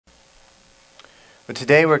But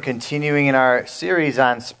today we're continuing in our series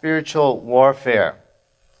on spiritual warfare.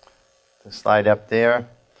 The slide up there.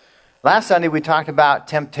 Last Sunday we talked about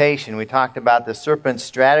temptation. We talked about the serpent's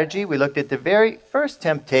strategy. We looked at the very first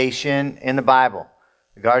temptation in the Bible,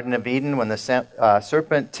 the Garden of Eden, when the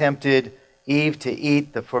serpent tempted Eve to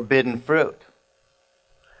eat the forbidden fruit.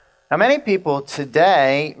 Now, many people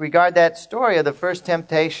today regard that story of the first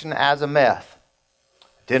temptation as a myth.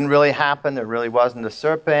 It didn't really happen. There really wasn't a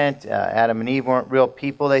serpent. Adam and Eve weren't real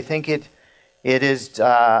people. They think it isn't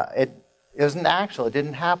actual. It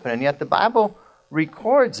didn't happen. And yet the Bible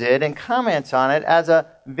records it and comments on it as a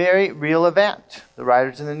very real event. The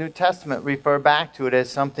writers in the New Testament refer back to it as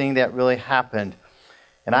something that really happened.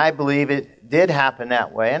 And I believe it did happen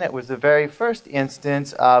that way. And it was the very first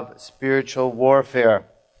instance of spiritual warfare.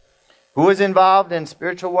 Who was involved in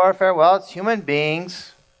spiritual warfare? Well, it's human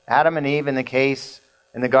beings, Adam and Eve in the case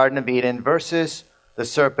in the Garden of Eden, versus the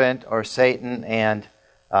serpent or Satan and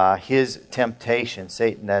his temptation,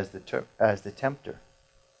 Satan as the tempter.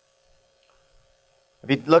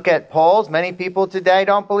 If you look at polls, many people today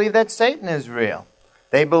don't believe that Satan is real.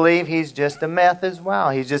 They believe he's just a myth as well.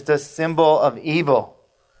 He's just a symbol of evil.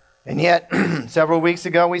 And yet, several weeks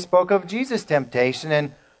ago we spoke of Jesus' temptation,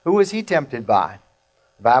 and who was he tempted by?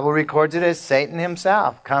 The Bible records it as Satan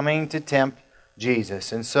himself coming to tempt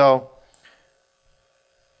Jesus. And so,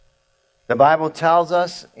 the Bible tells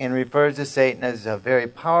us and refers to Satan as a very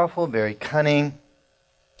powerful, very cunning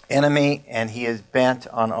enemy, and he is bent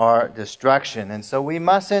on our destruction. And so we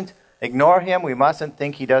mustn't ignore him. We mustn't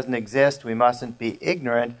think he doesn't exist. We mustn't be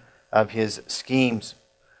ignorant of his schemes.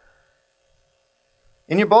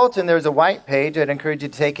 In your bulletin, there's a white page. I'd encourage you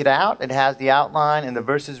to take it out. It has the outline and the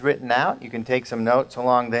verses written out. You can take some notes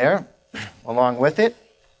along there, along with it.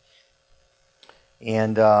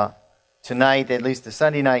 And tonight, at least the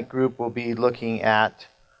Sunday night group, will be looking at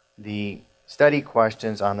the study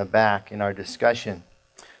questions on the back in our discussion.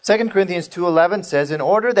 2 Corinthians 2:11 says, "In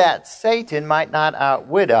order that Satan might not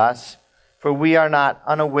outwit us, for we are not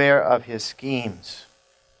unaware of his schemes."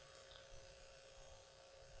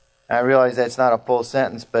 I realize that's not a full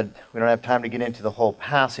sentence, but we don't have time to get into the whole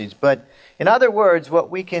passage. But in other words,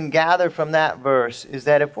 what we can gather from that verse is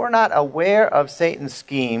that if we're not aware of Satan's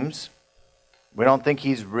schemes, we don't think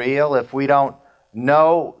he's real, if we don't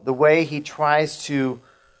know the way he tries to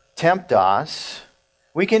tempt us,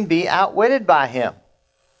 we can be outwitted by him.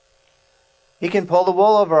 He can pull the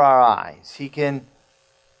wool over our eyes. He can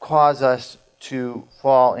cause us to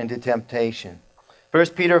fall into temptation.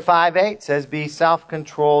 1 Peter 5:8 says, "Be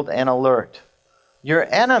self-controlled and alert. Your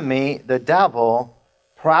enemy, the devil,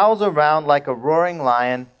 prowls around like a roaring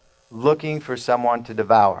lion looking for someone to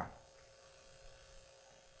devour."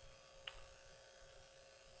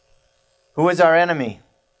 Who is our enemy?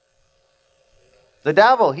 The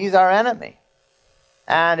devil. He's our enemy.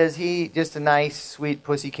 And is he just a nice, sweet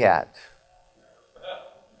pussycat?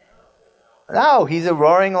 No, he's a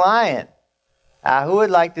roaring lion. Who would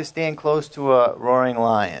like to stand close to a roaring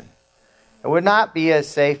lion? It would not be a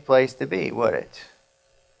safe place to be, would it?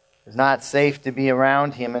 It's not safe to be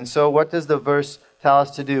around him. And so what does the verse tell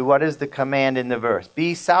us to do? What is the command in the verse?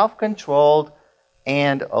 Be self-controlled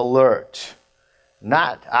and alert.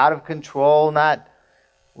 Not out of control, not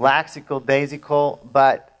lackadaisical,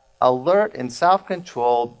 but alert and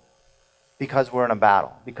self-controlled because we're in a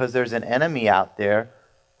battle. Because there's an enemy out there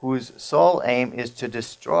whose sole aim is to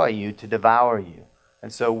destroy you, to devour you.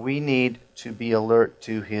 And so we need to be alert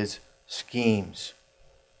to his schemes.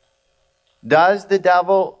 Does the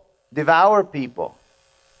devil devour people?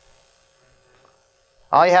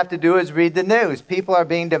 All you have to do is read the news. People are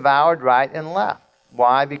being devoured right and left.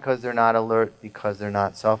 Why? Because they're not alert, because they're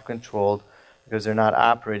not self-controlled, because they're not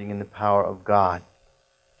operating in the power of God.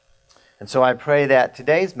 And so I pray that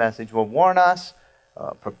today's message will warn us,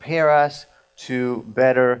 prepare us to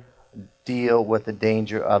better deal with the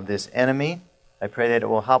danger of this enemy. I pray that it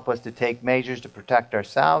will help us to take measures to protect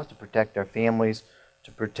ourselves, to protect our families,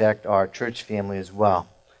 to protect our church family as well.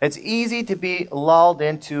 It's easy to be lulled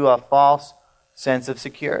into a false sense of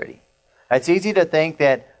security. It's easy to think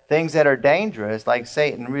that things that are dangerous, like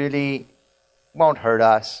Satan, really won't hurt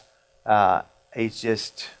us. It's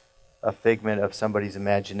just a figment of somebody's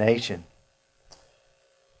imagination.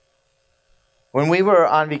 When we were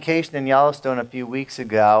on vacation in Yellowstone a few weeks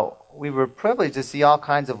ago, we were privileged to see all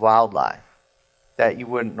kinds of wildlife that you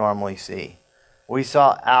wouldn't normally see. We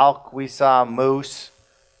saw elk, we saw moose,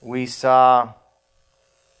 we saw,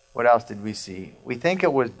 what else did we see? We think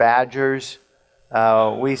it was badgers.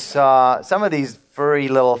 We saw some of these furry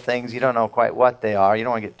little things. You don't know quite what they are. You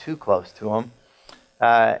don't want to get too close to them.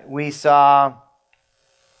 We saw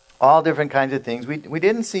all different kinds of things. We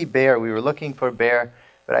didn't see bear. We were looking for bear,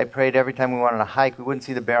 but I prayed every time we went on a hike, we wouldn't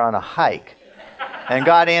see the bear on a hike. And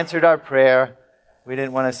God answered our prayer. We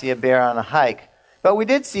didn't want to see a bear on a hike. But we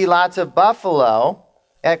did see lots of buffalo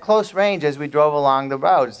at close range as we drove along the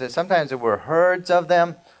roads. Sometimes there were herds of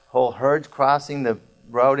them, whole herds crossing the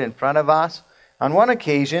road in front of us. On one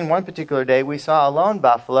occasion, one particular day, we saw a lone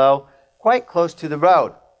buffalo quite close to the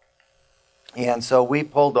road. And so we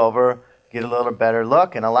pulled over, get a little better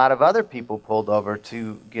look, and a lot of other people pulled over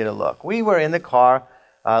to get a look. We were in the car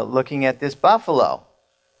looking at this buffalo.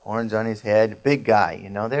 Horns on his head, big guy,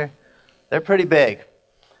 they're pretty big.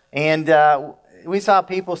 And we saw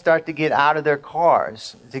people start to get out of their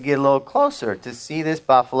cars to get a little closer to see this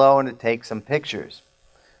buffalo and to take some pictures.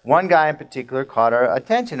 One guy in particular caught our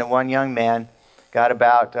attention, and one young man got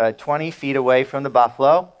about 20 feet away from the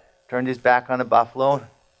buffalo, turned his back on the buffalo.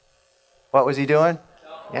 What was he doing?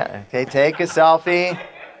 Yeah, okay, take a selfie.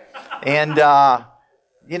 And,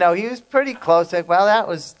 he was pretty close. Well, that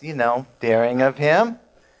was, daring of him.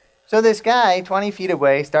 So this guy, 20 feet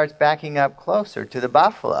away, starts backing up closer to the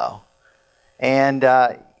buffalo. And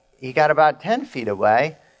he got about 10 feet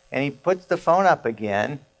away, and he puts the phone up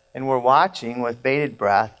again, and we're watching with bated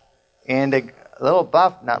breath. And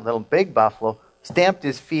a big buffalo, stamped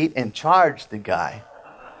his feet and charged the guy.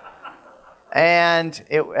 And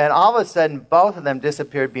all of a sudden, both of them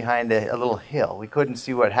disappeared behind a little hill. We couldn't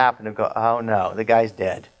see what happened and go, oh no, the guy's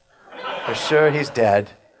dead. For sure he's dead.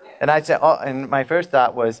 And I'd say, and my first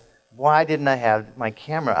thought was, why didn't I have my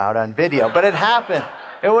camera out on video? But it happened.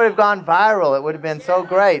 It would have gone viral. It would have been so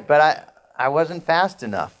great. But I wasn't fast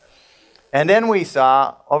enough. And then we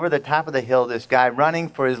saw, over the top of the hill, this guy running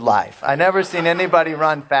for his life. I never seen anybody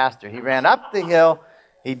run faster. He ran up the hill.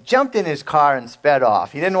 He jumped in his car and sped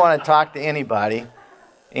off. He didn't want to talk to anybody.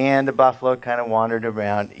 And the buffalo kind of wandered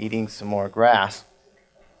around eating some more grass.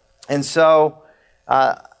 And so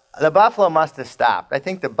the buffalo must have stopped. I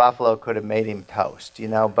think the buffalo could have made him toast,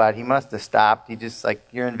 but he must have stopped. He just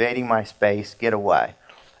you're invading my space, get away.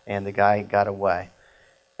 And the guy got away.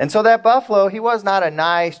 And so that buffalo, he was not a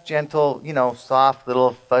nice, gentle, soft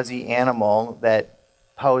little fuzzy animal that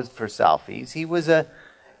posed for selfies. He was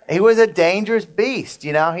a dangerous beast, He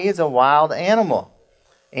is a wild animal.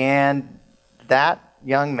 And that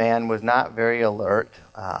young man was not very alert,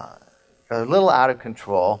 a little out of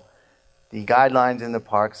control. The guidelines in the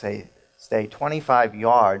park say stay 25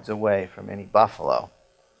 yards away from any buffalo.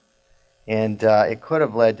 And it could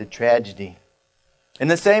have led to tragedy. In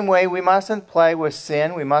the same way, we mustn't play with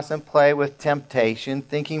sin. We mustn't play with temptation,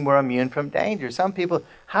 thinking we're immune from danger. Some people,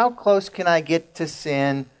 how close can I get to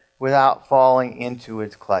sin without falling into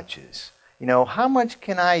its clutches? How much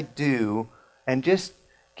can I do and just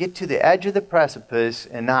get to the edge of the precipice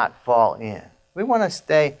and not fall in? We want to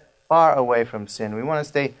stay far away from sin. We want to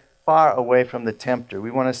stay far away from the tempter.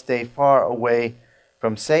 We want to stay far away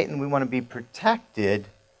from Satan. We want to be protected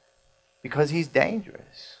because he's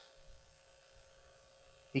dangerous.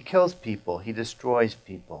 He kills people. He destroys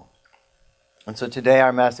people. And so today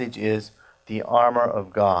our message is the armor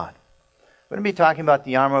of God. We're going to be talking about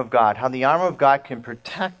the armor of God, how the armor of God can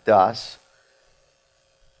protect us.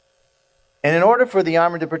 And in order for the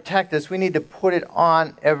armor to protect us, we need to put it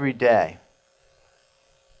on every day.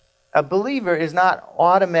 A believer is not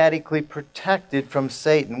automatically protected from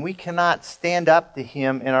Satan. We cannot stand up to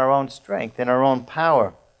him in our own strength, in our own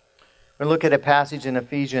power. We'll look at a passage in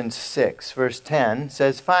Ephesians 6, verse 10. It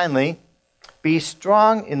says, finally, be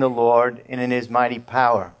strong in the Lord and in his mighty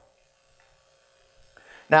power.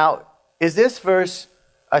 Now, is this verse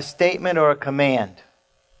a statement or a command?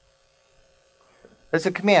 It's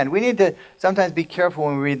a command. We need to sometimes be careful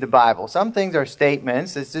when we read the Bible. Some things are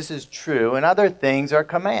statements, that this is true, and other things are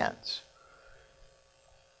commands.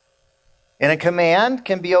 And a command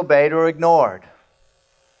can be obeyed or ignored.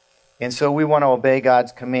 And so we want to obey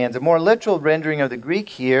God's commands. A more literal rendering of the Greek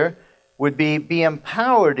here would be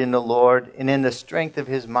empowered in the Lord and in the strength of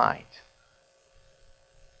his might.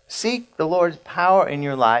 Seek the Lord's power in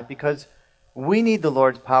your life because we need the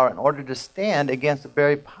Lord's power in order to stand against a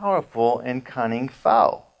very powerful and cunning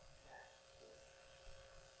foe.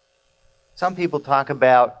 Some people talk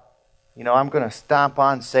about, I'm going to stomp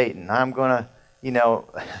on Satan. I'm going to,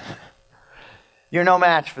 you're no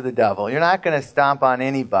match for the devil. You're not going to stomp on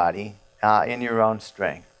anybody in your own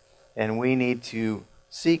strength. And we need to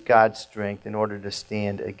seek God's strength in order to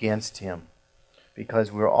stand against him,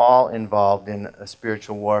 because we're all involved in a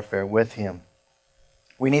spiritual warfare with him.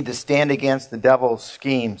 We need to stand against the devil's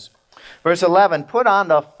schemes. Verse 11, put on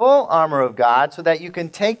the full armor of God so that you can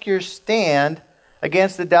take your stand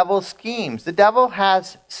against the devil's schemes. The devil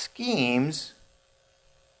has schemes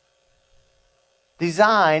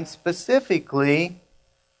designed specifically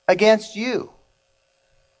against you.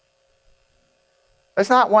 It's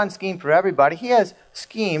not one scheme for everybody. He has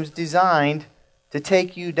schemes designed to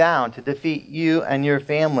take you down, to defeat you and your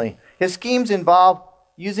family. His schemes involve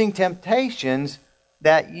using temptations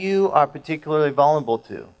that you are particularly vulnerable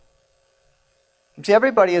to. See,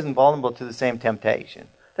 everybody isn't vulnerable to the same temptation.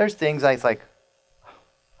 There's things I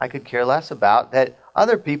could care less about that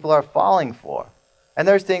other people are falling for. And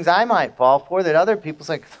there's things I might fall for that other people's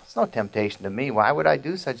like, it's no temptation to me. Why would I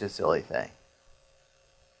do such a silly thing?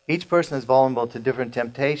 Each person is vulnerable to different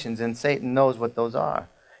temptations, and Satan knows what those are.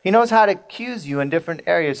 He knows how to accuse you in different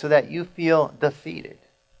areas so that you feel defeated.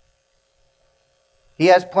 He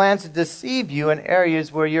has plans to deceive you in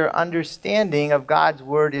areas where your understanding of God's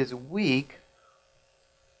word is weak,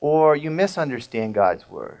 or you misunderstand God's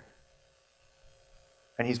word.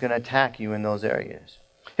 And he's going to attack you in those areas.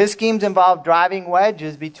 His schemes involve driving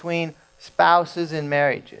wedges between spouses and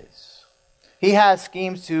marriages. He has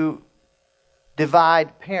schemes to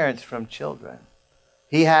divide parents from children.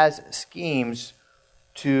 He has schemes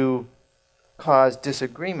to cause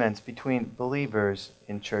disagreements between believers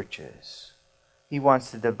in churches. He wants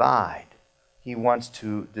to divide. He wants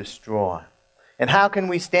to destroy. And how can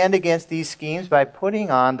we stand against these schemes? By putting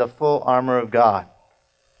on the full armor of God.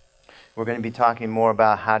 We're going to be talking more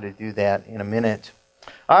about how to do that in a minute.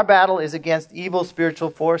 Our battle is against evil spiritual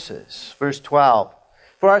forces. Verse 12.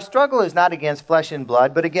 For our struggle is not against flesh and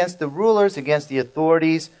blood, but against the rulers, against the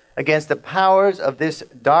authorities, against the powers of this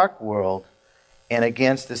dark world, and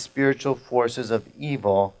against the spiritual forces of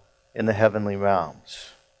evil in the heavenly realms.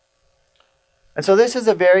 And so this is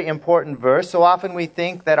a very important verse. So often we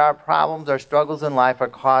think that our problems, our struggles in life are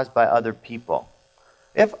caused by other people.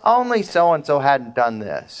 If only so-and-so hadn't done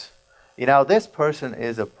this. This person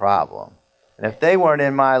is a problem. And if they weren't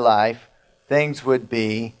in my life, things would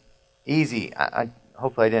be easy.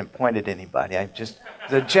 Hopefully I didn't point at anybody. It's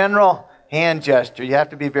a general hand gesture. You have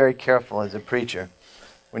to be very careful as a preacher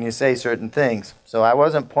when you say certain things. So I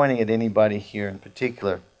wasn't pointing at anybody here in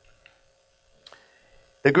particular.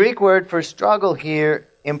 The Greek word for struggle here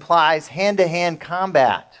implies hand-to-hand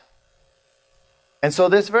combat. And so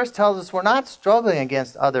this verse tells us we're not struggling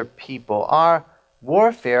against other people. Our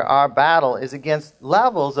warfare, our battle, is against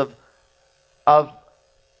levels of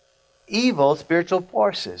evil spiritual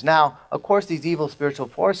forces. Now, of course, these evil spiritual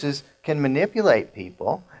forces can manipulate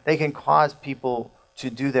people. They can cause people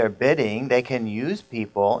to do their bidding. They can use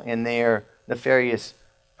people in their nefarious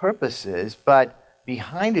purposes. But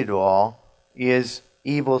behind it all is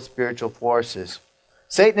evil spiritual forces.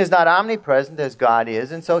 Satan is not omnipresent as God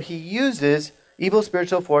is, and so he uses evil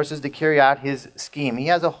spiritual forces to carry out his scheme. He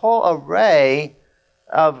has a whole array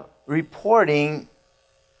of reporting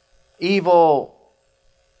evil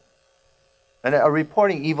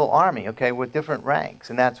army, with different ranks,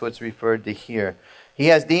 and that's what's referred to here. He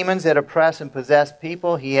has demons that oppress and possess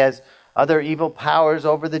people. He has other evil powers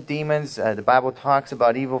over the demons. The Bible talks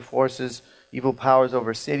about evil forces, evil powers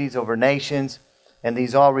over cities, over nations, and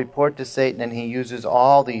these all report to Satan, and he uses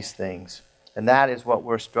all these things. And that is what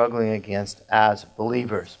we're struggling against as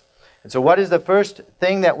believers. And so what is the first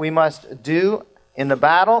thing that we must do in the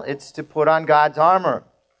battle? It's to put on God's armor.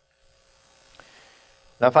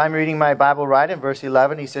 Now, if I'm reading my Bible right, in verse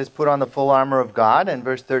 11, he says, put on the full armor of God. And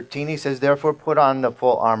verse 13, he says, therefore, put on the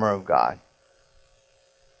full armor of God.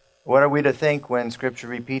 What are we to think when Scripture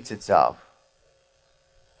repeats itself?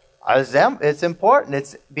 It's important.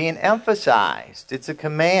 It's being emphasized. It's a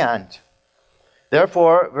command.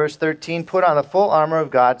 Therefore, verse 13, put on the full armor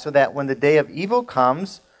of God so that when the day of evil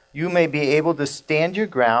comes, you may be able to stand your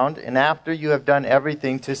ground, and after you have done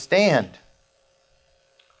everything, to stand.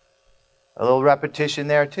 A little repetition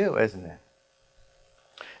there too, isn't it?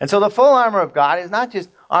 And so the full armor of God is not just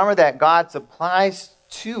armor that God supplies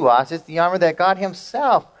to us. It's the armor that God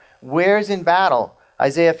himself wears in battle.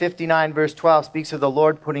 Isaiah 59 verse 12 speaks of the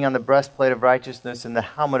Lord putting on the breastplate of righteousness and the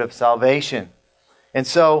helmet of salvation. And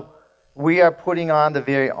so we are putting on the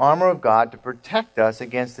very armor of God to protect us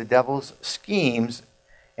against the devil's schemes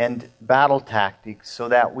and battle tactics so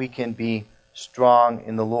that we can be strong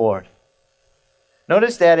in the Lord.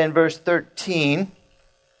 Notice that in verse 13,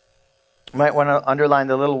 you might want to underline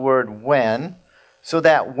the little word when, so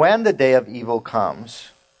that when the day of evil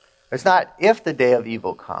comes, it's not if the day of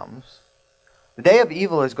evil comes. The day of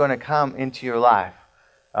evil is going to come into your life.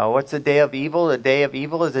 What's the day of evil? The day of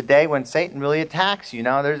evil is a day when Satan really attacks you.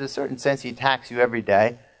 Now, there's a certain sense he attacks you every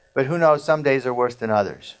day, but who knows, some days are worse than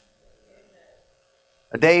others.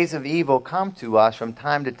 The days of evil come to us from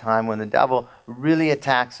time to time when the devil really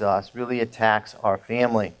attacks us, really attacks our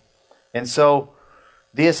family. And so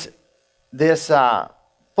this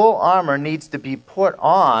full armor needs to be put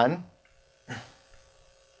on,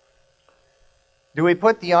 do we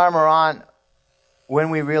put the armor on when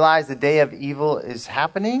we realize the day of evil is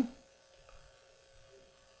happening?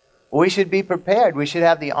 We should be prepared. We should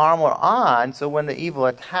have the armor on so when the evil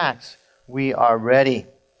attacks, we are ready.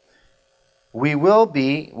 We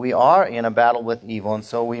are in a battle with evil, and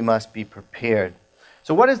so we must be prepared.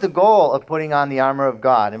 So what is the goal of putting on the armor of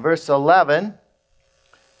God? In verse 11,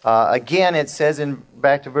 again it says,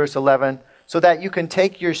 back to verse 11, so that you can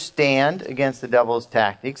take your stand against the devil's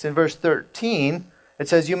tactics. In verse 13, it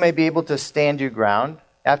says you may be able to stand your ground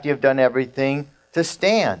after you've done everything to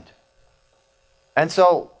stand. And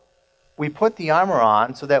so we put the armor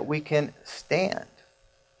on so that we can stand.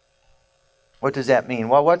 What does that mean?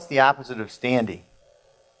 Well, what's the opposite of standing?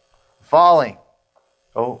 Falling.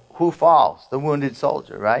 Oh, who falls? The wounded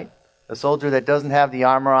soldier, right? The soldier that doesn't have the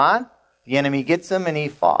armor on, the enemy gets him and he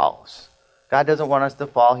falls. God doesn't want us to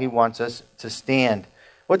fall. He wants us to stand.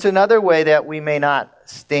 What's another way that we may not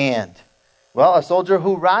stand? Well, a soldier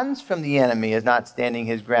who runs from the enemy is not standing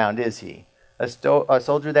his ground, is he? A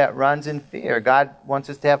soldier that runs in fear. God wants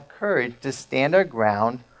us to have courage to stand our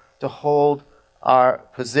ground, to hold our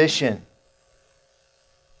position.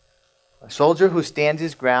 A soldier who stands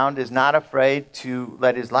his ground is not afraid to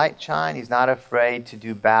let his light shine. He's not afraid to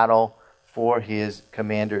do battle for his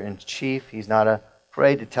commander-in-chief. He's not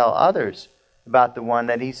afraid to tell others about the one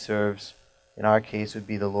that he serves. In our case would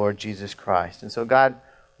be the Lord Jesus Christ. And so God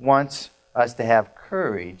wants us to have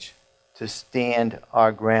courage to stand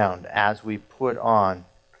our ground as we put on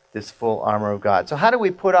this full armor of God. So how do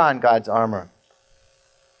we put on God's armor?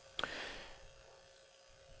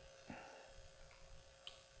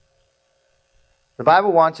 The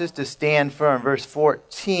Bible wants us to stand firm. Verse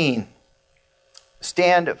 14.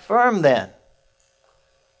 Stand firm then.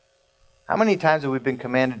 How many times have we been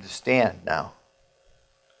commanded to stand now?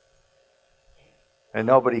 And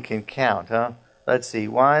nobody can count, huh? Let's see.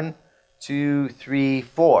 1, 2, 3,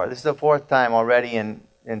 4. This is the fourth time already in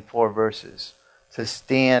 4 verses. To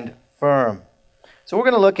stand firm. So we're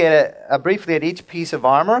going to look at it briefly at each piece of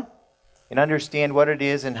armor and understand what it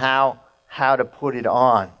is and how to put it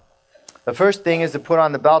on. The first thing is to put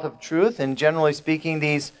on the belt of truth, and generally speaking,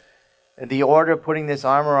 the order of putting this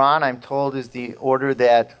armor on, I'm told, is the order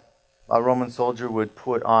that a Roman soldier would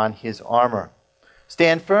put on his armor.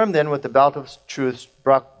 Stand firm then with the belt of truth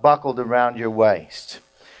buckled around your waist.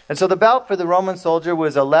 And so the belt for the Roman soldier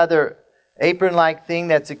was a leather apron-like thing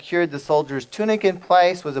that secured the soldier's tunic in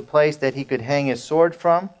place, was a place that he could hang his sword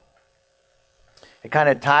from. It kind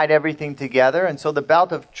of tied everything together, and so the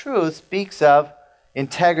belt of truth speaks of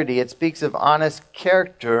integrity. It speaks of honest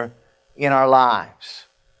character in our lives.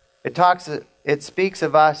 It speaks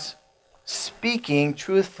of us speaking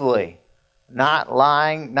truthfully, not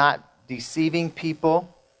lying, not deceiving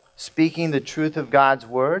people, speaking the truth of God's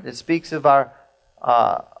word. It speaks of our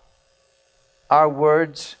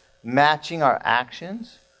words matching our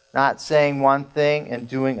actions, not saying one thing and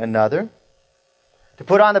doing another. To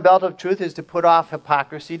put on the belt of truth is to put off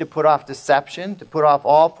hypocrisy, to put off deception, to put off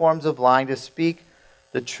all forms of lying, to speak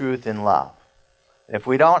the truth in love. If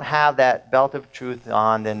we don't have that belt of truth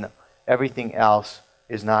on, then everything else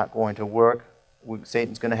is not going to work.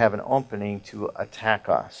 Satan's going to have an opening to attack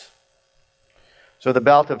us. So the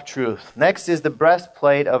belt of truth. Next is the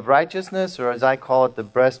breastplate of righteousness, or as I call it, the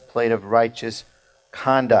breastplate of righteous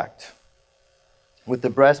conduct. With the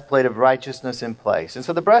breastplate of righteousness in place. And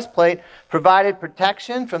so the breastplate provided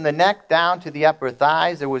protection from the neck down to the upper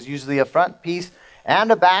thighs. There was usually a front piece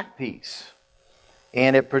and a back piece.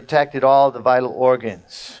 And it protected all the vital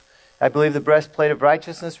organs. I believe the breastplate of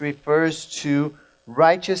righteousness refers to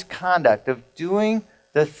righteous conduct, of doing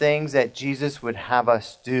the things that Jesus would have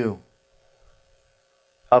us do,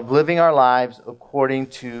 of living our lives according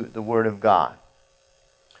to the Word of God.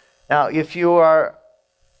 Now, if you are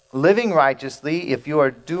living righteously, if you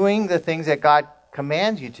are doing the things that God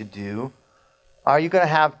commands you to do, are you going to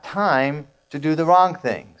have time to do the wrong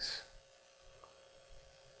things?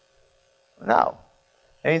 No.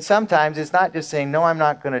 I mean, sometimes it's not just saying, no, I'm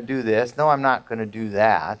not going to do this, no, I'm not going to do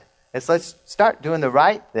that. It's let's start doing the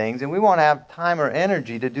right things, and we won't have time or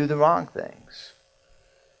energy to do the wrong things.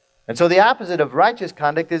 And so the opposite of righteous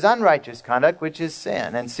conduct is unrighteous conduct, which is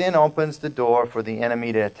sin. And sin opens the door for the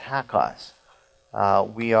enemy to attack us.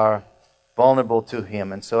 We are vulnerable to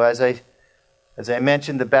him. And so as I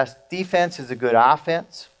mentioned, the best defense is a good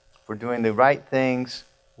offense. If we're doing the right things,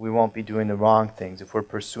 we won't be doing the wrong things. If we're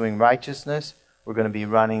pursuing righteousness, we're going to be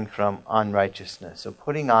running from unrighteousness. So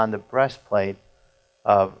putting on the breastplate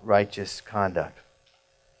of righteous conduct.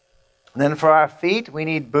 And then for our feet, we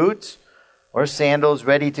need boots or sandals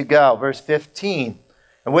ready to go. Verse 15.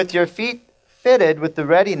 and with your feet fitted with the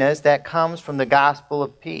readiness that comes from the gospel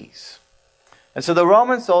of peace. And so the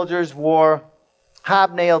Roman soldiers wore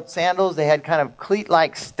hobnailed sandals. They had kind of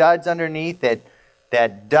cleat-like studs underneath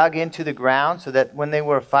that dug into the ground so that when they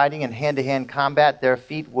were fighting in hand-to-hand combat, their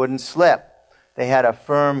feet wouldn't slip. They had a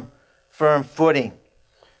firm footing.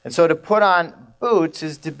 And so to put on boots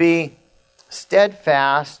is to be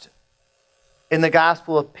steadfast in the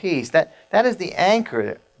gospel of peace. That is the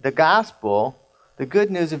anchor. The gospel, the good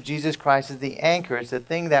news of Jesus Christ, is the anchor. It's the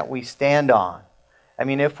thing that we stand on. I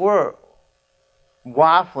mean, if we're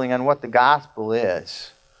waffling on what the gospel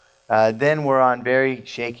is, then we're on very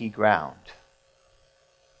shaky ground.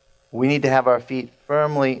 We need to have our feet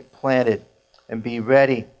firmly planted and be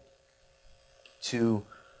ready to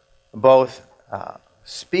both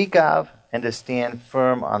speak of and to stand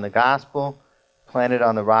firm on the gospel, planted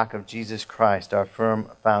on the rock of Jesus Christ, our firm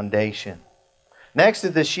foundation. Next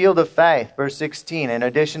is the shield of faith, verse 16. In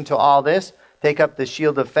addition to all this, take up the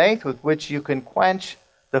shield of faith with which you can quench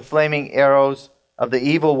the flaming arrows of the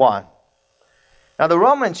evil one. Now the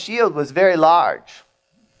Roman shield was very large.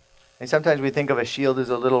 And sometimes we think of a shield as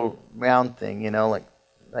a little round thing,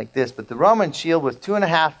 like this. But the Roman shield was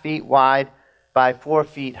 2.5 feet wide by 4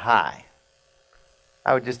 feet high.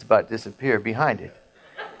 I would just about disappear behind it.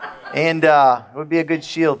 And it would be a good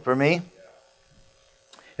shield for me.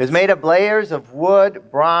 It was made of layers of wood,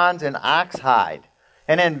 bronze, and ox hide.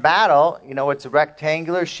 And in battle, it's a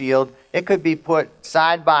rectangular shield. It could be put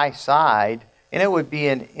side by side, and it would be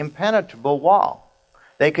an impenetrable wall.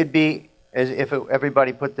 They could be, as if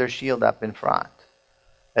everybody put their shield up in front.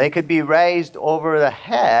 They could be raised over the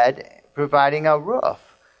head, providing a roof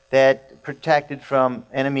that protected from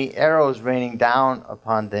enemy arrows raining down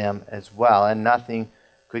upon them as well. And nothing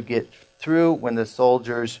could get through when the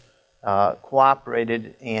soldiers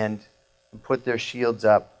cooperated and put their shields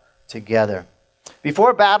up together.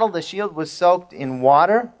 Before battle, the shield was soaked in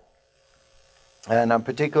water, and in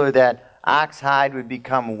particular that ox hide would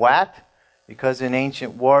become wet, because in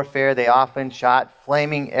ancient warfare they often shot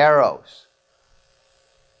flaming arrows.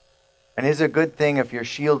 And is it a good thing if your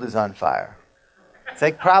shield is on fire? It's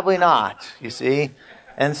like, probably not, you see.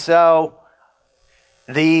 And so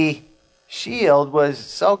the shield was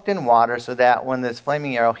soaked in water so that when this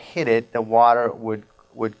flaming arrow hit it, the water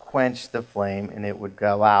would quench the flame and it would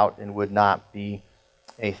go out and would not be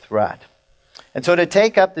a threat. And so to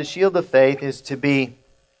take up the shield of faith is to be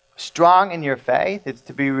strong in your faith. It's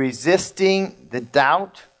to be resisting the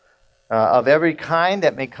doubt of every kind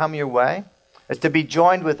that may come your way. It's to be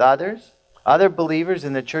joined with other believers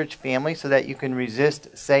in the church family, so that you can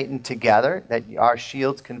resist Satan together, that our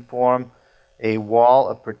shields can form a wall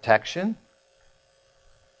of protection.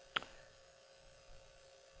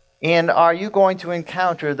 And are you going to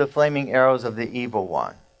encounter the flaming arrows of the evil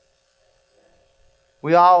one?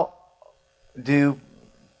 We all do,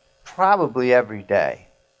 probably every day.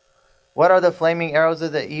 What are the flaming arrows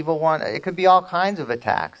of the evil one? It could be all kinds of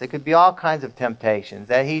attacks. It could be all kinds of temptations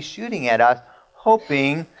that he's shooting at us,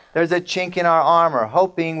 hoping there's a chink in our armor,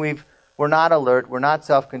 hoping we're not alert, we're not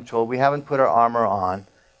self-controlled, we haven't put our armor on,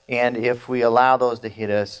 and if we allow those to hit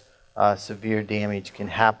us, severe damage can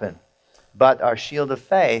happen. But our shield of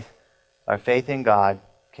faith, our faith in God,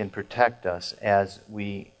 can protect us as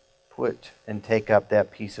we put and take up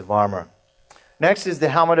that piece of armor. Next is the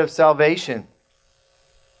helmet of salvation.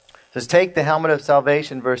 It says, take the helmet of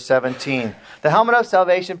salvation, verse 17. The helmet of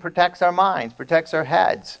salvation protects our minds, protects our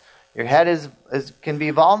heads. Your head can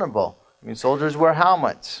be vulnerable. Soldiers wear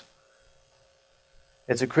helmets.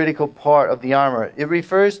 It's a critical part of the armor. It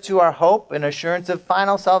refers to our hope and assurance of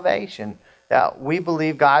final salvation, that we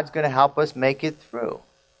believe God's going to help us make it through.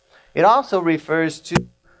 It also refers to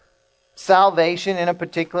salvation in a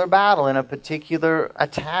particular battle, in a particular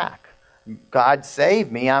attack. God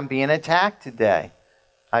saved me, I'm being attacked today.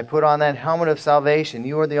 I put on that helmet of salvation.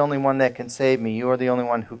 You are the only one that can save me. You are the only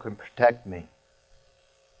one who can protect me.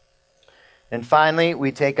 And finally,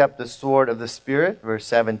 we take up the sword of the Spirit, verse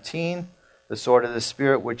 17, the sword of the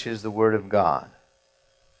Spirit, which is the Word of God.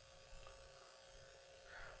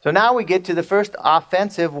 So now we get to the first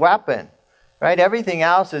offensive weapon, right? Everything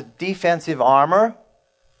else is defensive armor.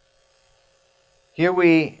 Here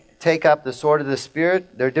we take up the sword of the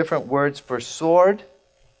Spirit. There are different words for sword.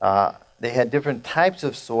 They had different types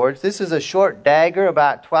of swords. This is a short dagger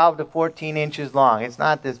about 12 to 14 inches long. It's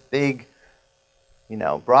not this big,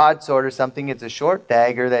 broadsword or something. It's a short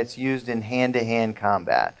dagger that's used in hand-to-hand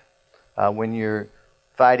combat when you're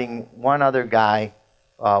fighting one other guy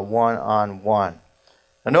one-on-one.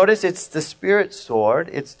 Now notice it's the Spirit sword.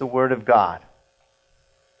 It's the Word of God.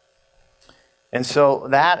 And so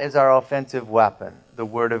that is our offensive weapon, the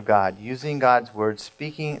Word of God, using God's Word,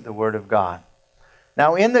 speaking the Word of God.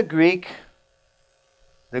 Now in the Greek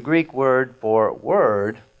word for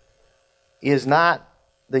word is not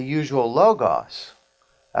the usual logos,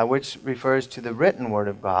 which refers to the written Word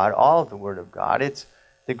of God, all of the Word of God. It's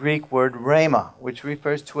the Greek word rhema, which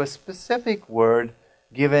refers to a specific word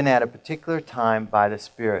given at a particular time by the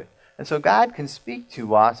Spirit. And so God can speak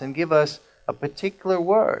to us and give us a particular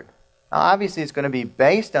word. Now obviously it's going to be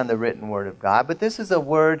based on the written Word of God, but this is a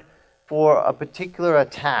word for a particular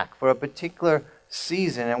attack, for a particular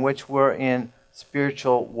season in which we're in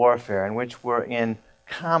spiritual warfare, in which we're in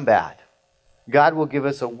combat. God will give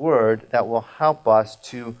us a word that will help us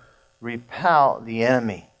to repel the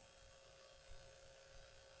enemy.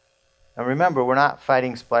 Now remember, we're not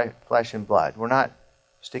fighting flesh and blood. We're not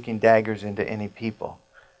sticking daggers into any people.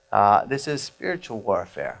 This is spiritual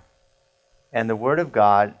warfare. And the Word of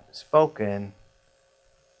God, spoken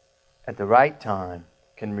at the right time,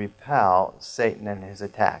 can repel Satan and his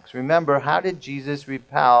attacks. Remember, how did Jesus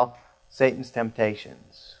repel Satan's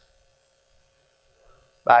temptations?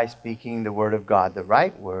 By speaking the Word of God, the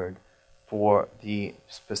right word for the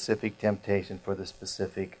specific temptation, for the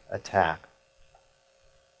specific attack.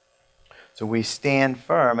 So we stand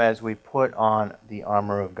firm as we put on the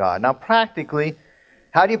armor of God. Now practically,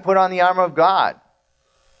 how do you put on the armor of God?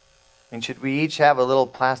 And should we each have a little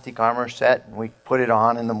plastic armor set and we put it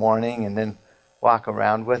on in the morning and then walk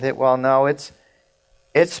around with it? Well, no, it's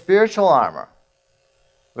spiritual armor.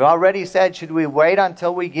 We already said, should we wait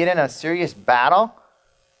until we get in a serious battle?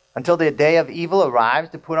 Until the day of evil arrives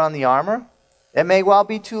to put on the armor? It may well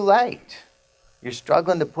be too late. You're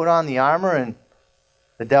struggling to put on the armor and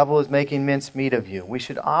the devil is making mincemeat of you. We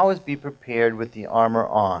should always be prepared with the armor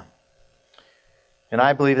on. And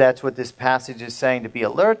I believe that's what this passage is saying, to be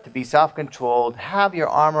alert, to be self-controlled, have your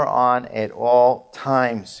armor on at all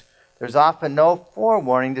times. There's often no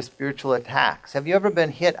forewarning to spiritual attacks. Have you ever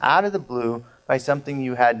been hit out of the blue by something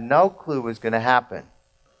you had no clue was going to happen?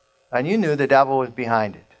 And you knew the devil was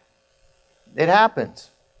behind it. It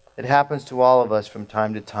happens. It happens to all of us from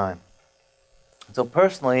time to time. So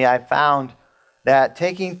personally, I found that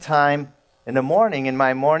taking time in the morning, in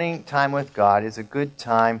my morning time with God, is a good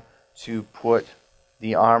time to put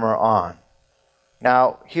the armor on.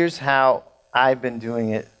 Now, here's how I've been doing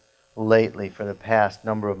it lately for the past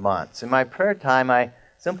number of months. In my prayer time, I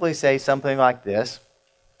simply say something like this.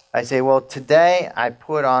 I say, well, today I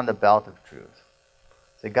put on the belt of truth.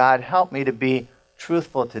 Say, God, help me to be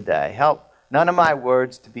truthful today. Help none of my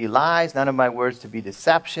words to be lies, none of my words to be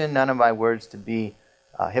deception, none of my words to be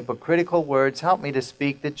hypocritical words. Help me to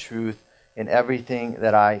speak the truth in everything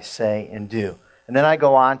that I say and do. And then I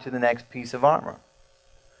go on to the next piece of armor.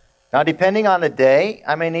 Now, depending on the day,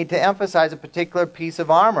 I may need to emphasize a particular piece of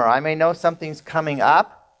armor. I may know something's coming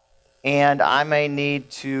up, and I may need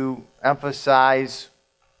to emphasize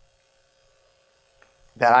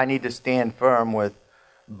that I need to stand firm with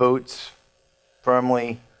boots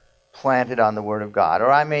firmly planted on the Word of God. Or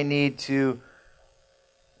I may need to,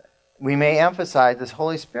 we may emphasize, this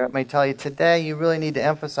Holy Spirit may tell you, today you really need to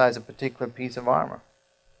emphasize a particular piece of armor.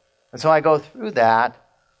 And so I go through that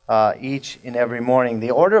each and every morning.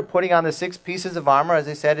 The order of putting on the 6 pieces of armor, as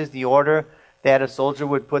I said, is the order that a soldier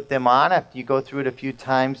would put them on. After you go through it a few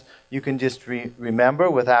times, you can just remember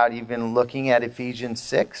without even looking at Ephesians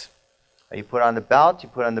 6. You put on the belt, you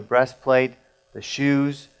put on the breastplate, the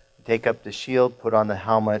shoes, you take up the shield, put on the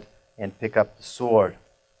helmet, and pick up the sword.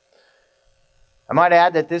 I might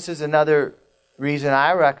add that this is another reason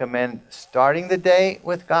I recommend starting the day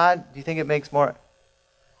with God. Do you think it makes more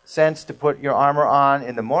sense to put your armor on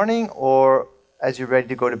in the morning or as you're ready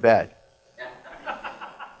to go to bed?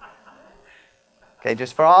 Okay,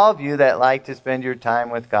 just for all of you that like to spend your time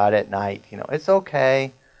with God at night, it's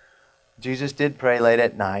okay. Jesus did pray late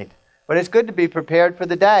at night. But it's good to be prepared for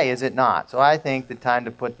the day, is it not? So I think the time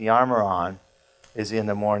to put the armor on is in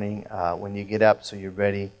the morning when you get up so you're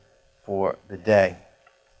ready for the day.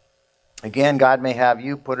 Again, God may have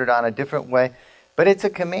you put it on a different way, but it's a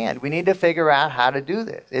command. We need to figure out how to do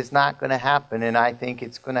this. It's not going to happen, and I think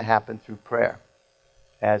it's going to happen through prayer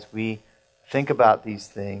as we think about these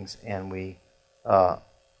things and we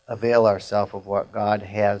avail ourselves of what God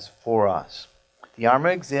has for us. The armor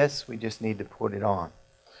exists, we just need to put it on.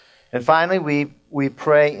 And finally, we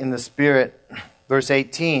pray in the Spirit. Verse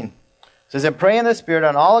 18 says, and pray in the Spirit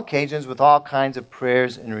on all occasions with all kinds of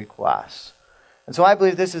prayers and requests. And so I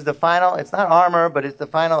believe this is the final, it's not armor, but it's the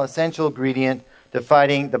final essential ingredient to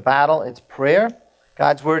fighting the battle. It's prayer.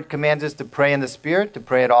 God's Word commands us to pray in the Spirit, to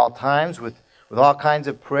pray at all times with all kinds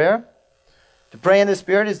of prayer. To pray in the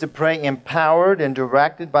Spirit is to pray empowered and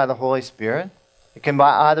directed by the Holy Spirit. It can be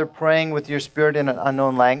either praying with your spirit in an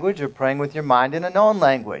unknown language or praying with your mind in a known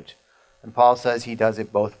language. And Paul says he does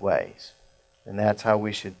it both ways. And that's how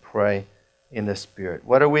we should pray in the Spirit.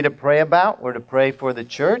 What are we to pray about? We're to pray for the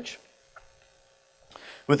church.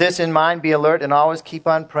 With this in mind, be alert and always keep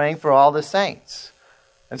on praying for all the saints.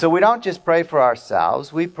 And so we don't just pray for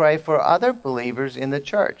ourselves, we pray for other believers in the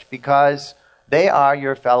church because they are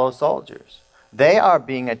your fellow soldiers. They are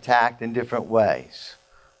being attacked in different ways.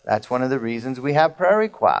 That's one of the reasons we have prayer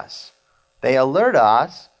requests. They alert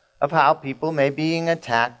us of how people may be being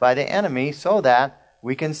attacked by the enemy so that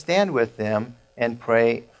we can stand with them and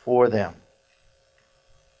pray for them.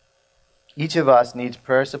 Each of us needs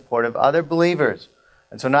prayer support of other believers.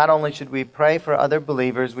 And so not only should we pray for other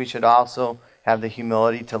believers, we should also have the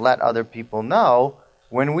humility to let other people know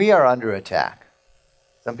when we are under attack.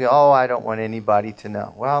 Some people, I don't want anybody to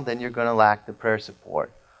know. Well, then you're going to lack the prayer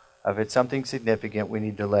support. If it's something significant, we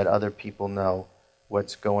need to let other people know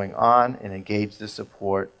what's going on and engage the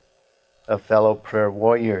support of fellow prayer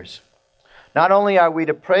warriors. Not only are we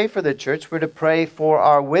to pray for the church, we're to pray for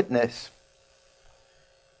our witness.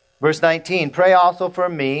 Verse 19, pray also for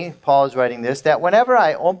me, Paul is writing this, that whenever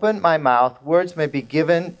I open my mouth, words may be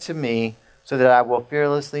given to me so that I will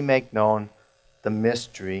fearlessly make known the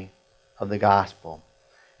mystery of the gospel.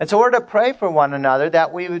 And so we're to pray for one another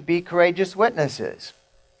that we would be courageous witnesses.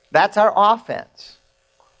 That's our offense.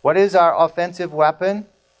 What is our offensive weapon?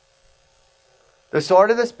 The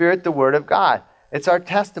sword of the Spirit, the Word of God. It's our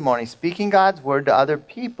testimony, speaking God's Word to other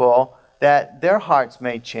people that their hearts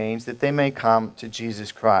may change, that they may come to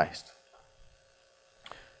Jesus Christ.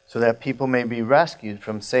 So that people may be rescued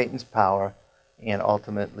from Satan's power and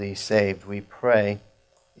ultimately saved. We pray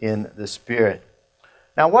in the Spirit.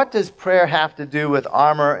 Now, what does prayer have to do with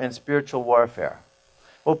armor and spiritual warfare?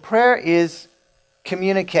 Well, prayer is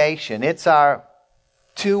communication. It's our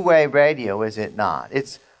two-way radio, is it not?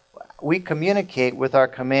 We communicate with our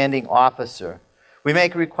commanding officer. We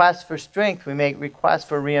make requests for strength. We make requests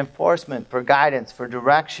for reinforcement, for guidance, for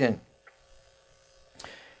direction.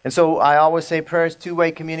 And so I always say prayer is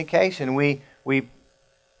two-way communication. We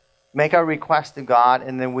make our request to God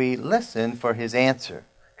and then we listen for His answer.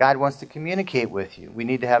 God wants to communicate with you. We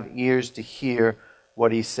need to have ears to hear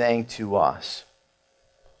what He's saying to us.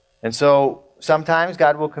 And so sometimes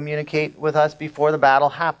God will communicate with us before the battle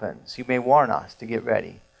happens. He may warn us to get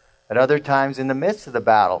ready. At other times in the midst of the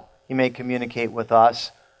battle, He may communicate with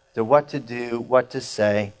us to what to do, what to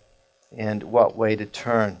say, and what way to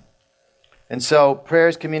turn. And so prayer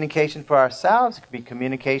is communication for ourselves. It can be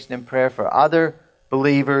communication and prayer for other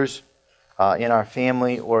believers in our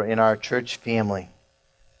family or in our church family.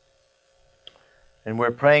 And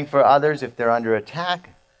we're praying for others if they're under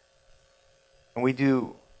attack. And we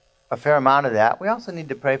do a fair amount of that. We also need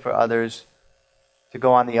to pray for others to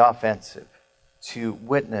go on the offensive, to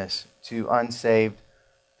witness to unsaved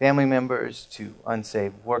family members, to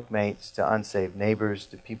unsaved workmates, to unsaved neighbors,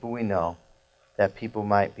 to people we know, that people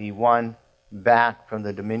might be won back from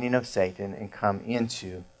the dominion of Satan and come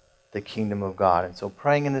into the kingdom of God. And so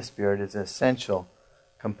praying in the Spirit is an essential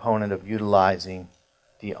component of utilizing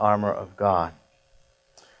the armor of God.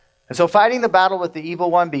 And so fighting the battle with the evil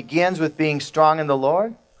one begins with being strong in the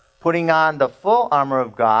Lord, putting on the full armor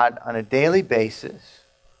of God on a daily basis,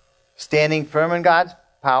 standing firm in God's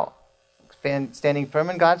power,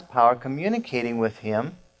 communicating with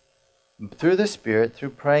Him through the Spirit,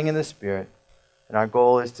 through praying in the Spirit. And our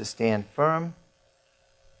goal is to stand firm,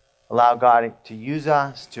 allow God to use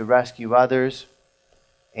us to rescue others,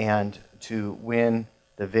 and to win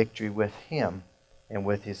the victory with Him and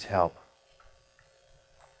with His help.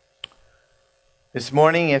 This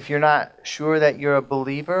morning, if you're not sure that you're a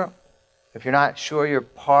believer, if you're not sure you're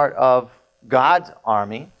part of God's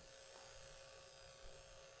army,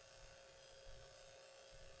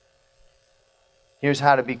 here's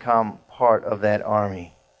how to become part of that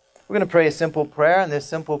army. We're going to pray a simple prayer, and this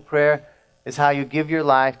simple prayer is how you give your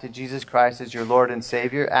life to Jesus Christ as your Lord and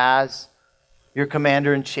Savior, as your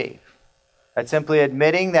commander-in-chief. That's simply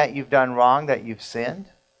admitting that you've done wrong, that you've sinned.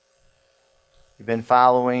 You've been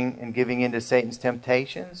following and giving in to Satan's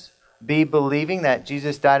temptations. Be believing that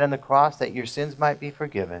Jesus died on the cross that your sins might be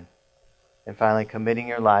forgiven. And finally, committing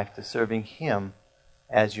your life to serving Him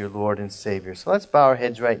as your Lord and Savior. So let's bow our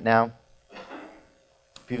heads right now.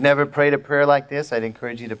 If you've never prayed a prayer like this, I'd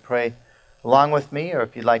encourage you to pray along with me, or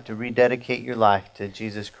if you'd like to rededicate your life to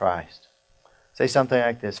Jesus Christ. Say something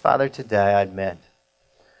like this: Father, today I admit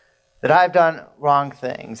that I've done wrong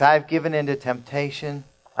things. I've given in to temptation.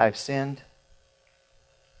 I've sinned.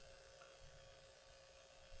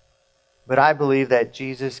 But I believe that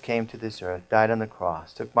Jesus came to this earth, died on the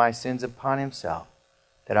cross, took my sins upon Himself,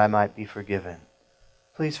 that I might be forgiven.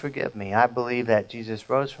 Please forgive me. I believe that Jesus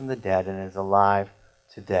rose from the dead and is alive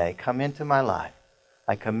today. Come into my life.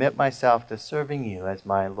 I commit myself to serving you as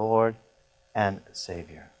my Lord and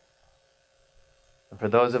Savior. And for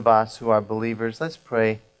those of us who are believers, let's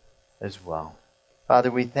pray as well.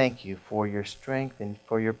 Father, we thank you for your strength and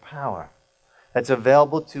for your power that's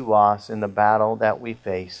available to us in the battle that we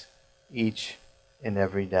face each and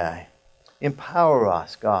every day. Empower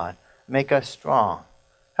us, God. Make us strong.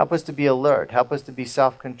 Help us to be alert. Help us to be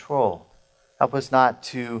self-controlled. Help us not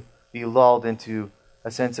to be lulled into a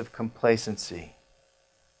sense of complacency.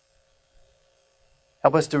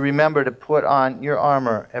 Help us to remember to put on your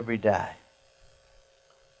armor every day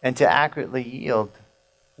and to accurately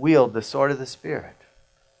wield the sword of the Spirit,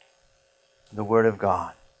 the Word of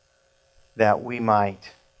God, that we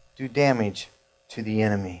might do damage to the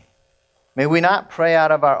enemy. May we not pray out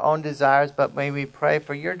of our own desires, but may we pray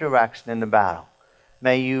for your direction in the battle.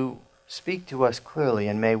 May you speak to us clearly,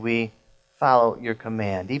 and may we follow your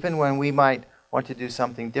command. Even when we might want to do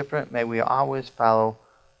something different, may we always follow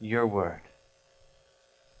your word.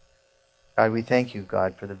 God, we thank you,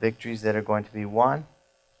 God, for the victories that are going to be won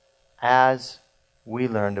as we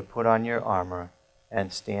learn to put on your armor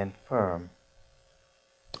and stand firm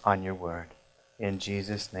on your word. In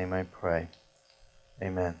Jesus' name I pray.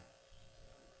 Amen.